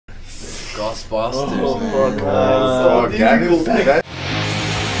Ghostbusters. Oh, Man. fuck. That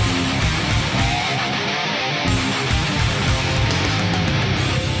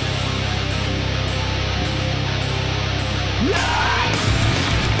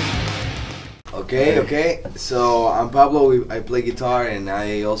Okay. So I'm Pablo. I play guitar and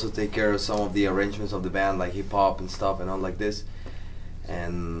I also take care of some of the arrangements of the band, like hip hop and stuff and all like this.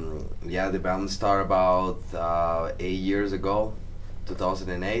 And yeah, the band started about 8 years ago,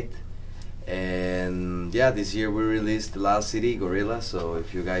 2008. And yeah, this year we released the last CD, Gorilla. So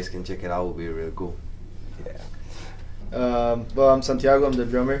if you guys can check it out, it will be really cool. Well, I'm Santiago. I'm the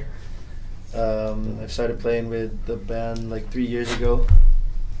drummer. I started playing with the band like 3 years ago,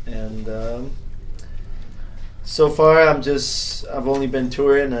 and so far I've only been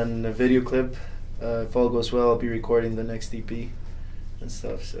touring and a video clip. If all goes well, I'll be recording the next EP and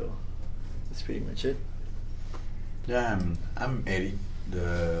stuff. So that's pretty much it. Yeah, I'm Eddie,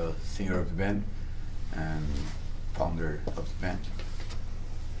 the singer of the band and founder of the band.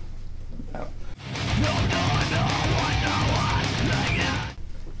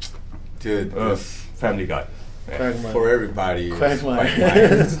 Dude, Family Guy. for everybody. Quagmire.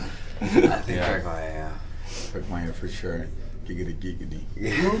 I think yeah. Quagmire for sure. Giggity giggity.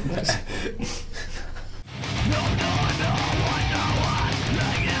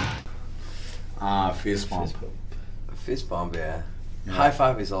 Fist bump. Fist bump, yeah. Yeah. High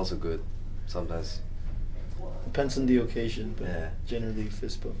five is also good sometimes. Depends on the occasion, but Yeah. generally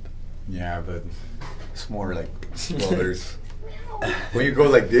fist bump. Yeah, but it's more like brothers. When you go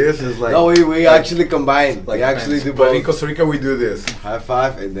like this, it's like No, we actually combine. like we actually friends. do But in both. Costa Rica, we do this. High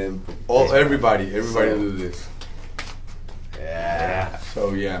five and then Everybody So- do this. yeah.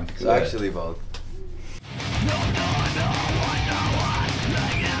 So yeah. So actually both.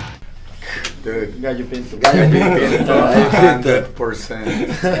 Dude. Gallo Pinto. Gallo Pinto.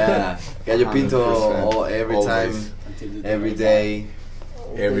 100%. Yeah. Gallo Pinto 100%. every Always. time, every day,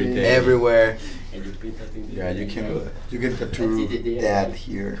 Every day. everywhere. Yeah, you can tattoo that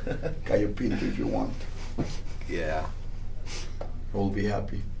here. Gallo Pinto if you want. Yeah. We'll be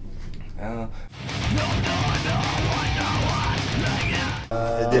happy. It Yeah,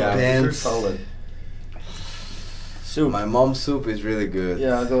 these are depends. solid. Soup. My mom's soup is really good.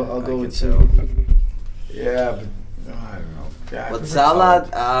 Yeah, I'll go I with can soup. Yeah, but I don't know. Yeah, I But prefer salad?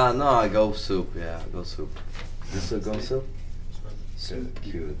 No, I go soup. Yeah, I go soup. You still go soup? Soup.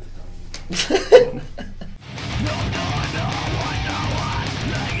 Cute.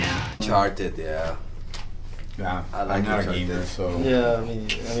 Charted, yeah. Yeah, I like I'm not a Uncharted. gamer, so Yeah,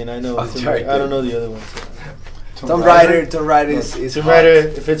 I mean, I know. Uncharted. I don't know the other ones. Tomb Raider is Tomb hot. Raider.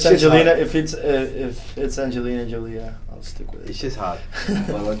 If it's Shit's Angelina, hot. if it's Angelina Jolie, yeah, I'll stick with It's it. just hot.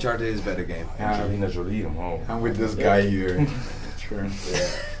 But Uncharted is a better game. Yeah, Angelina Jolie, oh. I'm with this guy here. Sure. Yeah.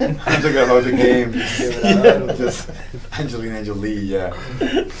 I'm talking about the game. Give it up. Just Angelina Jolie, yeah.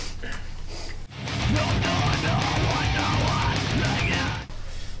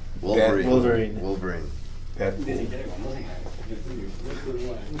 Wolverine. Wolverine. That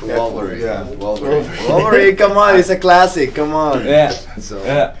Wolverine. Yeah. Wolverine. Wolverine, come on, it's a classic, come on. Yeah. So,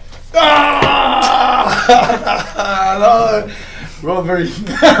 Yeah. no, Wolverine.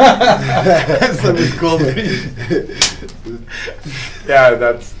 That's what it's called. Yeah,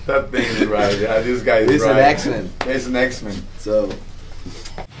 that thing is right. Yeah, this guy is He's right. an X-Men. He's an X-Men. So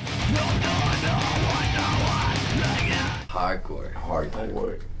hardcore.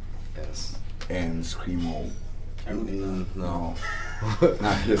 Hardcore Yes. and screamo. No.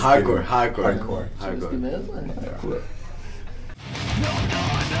 Nah, just Hardcore, kidding. hardcore. Hardcore. Hardcore.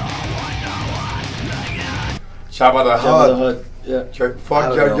 Shabba the Jabba the Hutt. Hutt. Yeah. Fuck I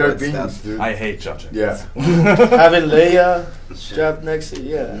don't Jar know Jar what's Binks, that. dude. I hate Jar Jar. Yeah. Having Leia strapped next to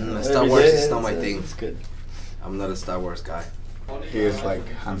yeah. Star every Wars day, is not my thing. It's good. I'm not a Star Wars guy. He is like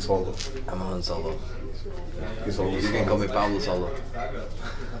Han Solo. I'm a Han Solo. He's always You can call me Pablo Solo.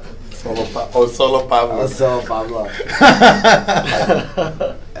 Solo Pablo. Solo Pablo. Solo Pablo.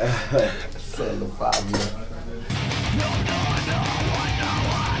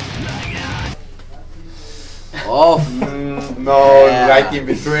 Off. No, Yeah. right in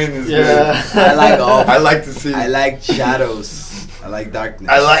between is Yeah. I like off. good. I like to see. I like shadows. I like darkness.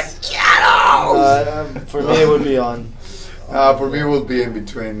 I like shadows. For me, it would be on. For me, it will be in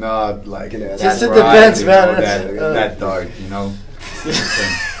between, not like Just that it bright, depends, you man. know, that, It's, that dark, you know.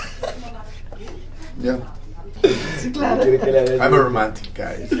 Yeah, I'm a romantic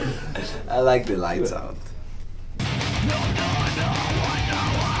guy. So. I like the lights out.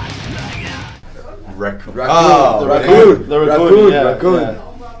 Raccoon. Raccoon. The raccoon. raccoon. The raccoon. Yeah. Raccoon.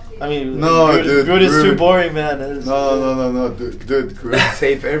 Yeah. I mean, No, dude, Groot is too Groot. boring, man. That is- No, dude, Groot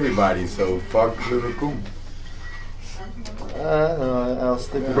save everybody, so fuck the raccoon. No, I'll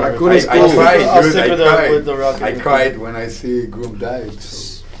stick with Raccoon the is I cool. cried, I'll dude, stick I with cried. with the rocket. I cried when I see Groom died.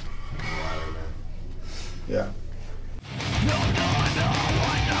 So. Yeah.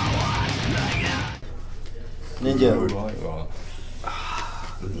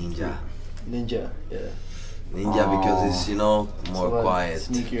 Ninja. Ninja. Yeah. Ninja because it's, you know, more It's a lot quiet.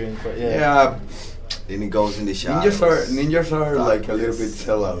 Sneakier and quiet. Yeah. Yeah, Then he goes in the shop. ninjas are like a little bit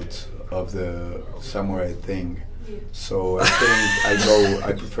sellouts of the samurai thing. So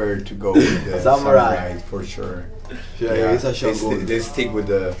I prefer to go with the Samurai. for sure. Yeah, he's a they, shogun. they stick with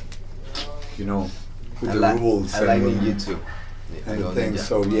the, you know, with I the like, rules I like and, ninjutsu. I and go the things. ninja.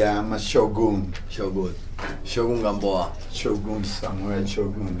 So yeah, I'm a shogun. Shogun. Shogun Gamboa. Shogun, samurai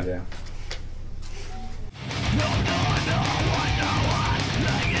shogun, yeah.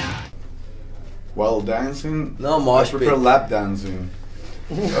 While dancing, No, I mosh prefer pit. lap dancing.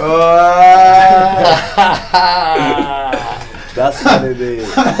 That's what it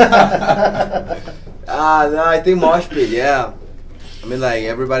is. No, I think mosh pit, yeah. I mean, like,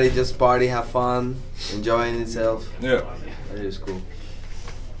 everybody just party, have fun, enjoying itself. Yeah. That is cool.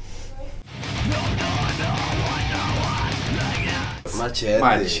 Machete.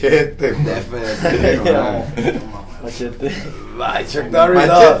 Machete. Definitely. Machete. Chuck Norris.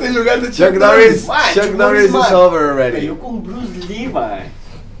 Machete en lugar de Chuck Norris. Chuck Norris is over already. Peleó con Bruce Lee, man.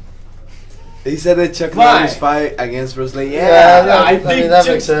 He said that Chuck Why? Norris fight against Bruce Lee. Yeah, Yeah. I mean, that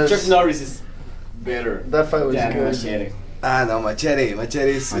makes sense. Chuck Norris is better. That fight was than good. Machete. No, Machete. Machete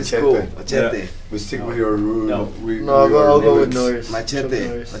is Machete. cool. Machete. Yeah. We stick with your rule. No. No, I'll go with Norris. Chuck Machete.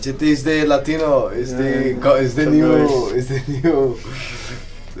 Norris. Machete is the Latino. Is the Yeah. is the Chuck new. Norris. Is the new.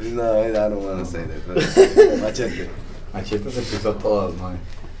 No, I don't want to say that. But Machete. Machete se pisó todas, man.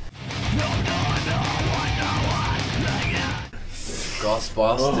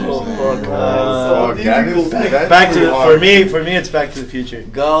 Ghostbusters. Oh, fuck. Fuck, that is- that's Back to too the, hard. for me, it's Back to the Future.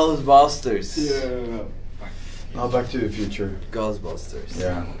 Ghostbusters. No, Back to the Future. Ghostbusters.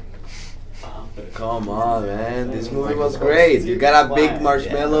 Yeah. Come on, man. This movie Michael was great. You got a Why? big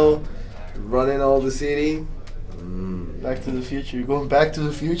marshmallow running all the city. Back to the Future. You're going Back to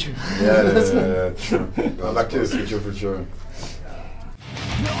the Future. Yeah, true. No, Back to the Future for sure.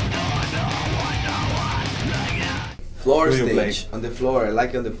 Floor Who you stage. On the floor. I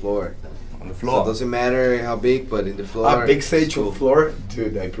like on the floor. On the So floor. it doesn't matter how big, but in the floor. A big stage it's cool. or floor?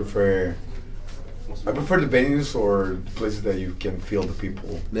 Dude, I prefer the venues or the places that you can feel the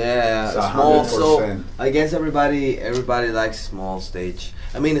people. Yeah, It's small. So 100%. I guess everybody likes small stage.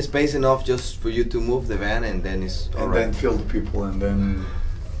 I mean, it's space enough just for you to move the van, and then it's And alright. then feel the people and then,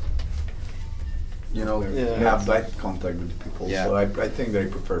 you know, Yeah. have that contact with the people. Yeah. So I think that I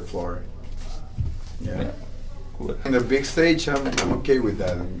prefer floor. Yeah. Yeah. Cool. In the big stage, I'm okay with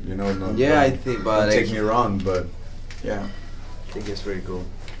that. You know, not, Yeah, don't- I think, but don't I take me wrong, but yeah. think it's very cool.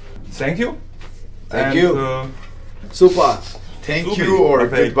 Thank you. Thank And, you. Super. Thank Super. you or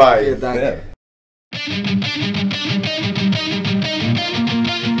Perfect. goodbye. Yeah, danke. Yeah.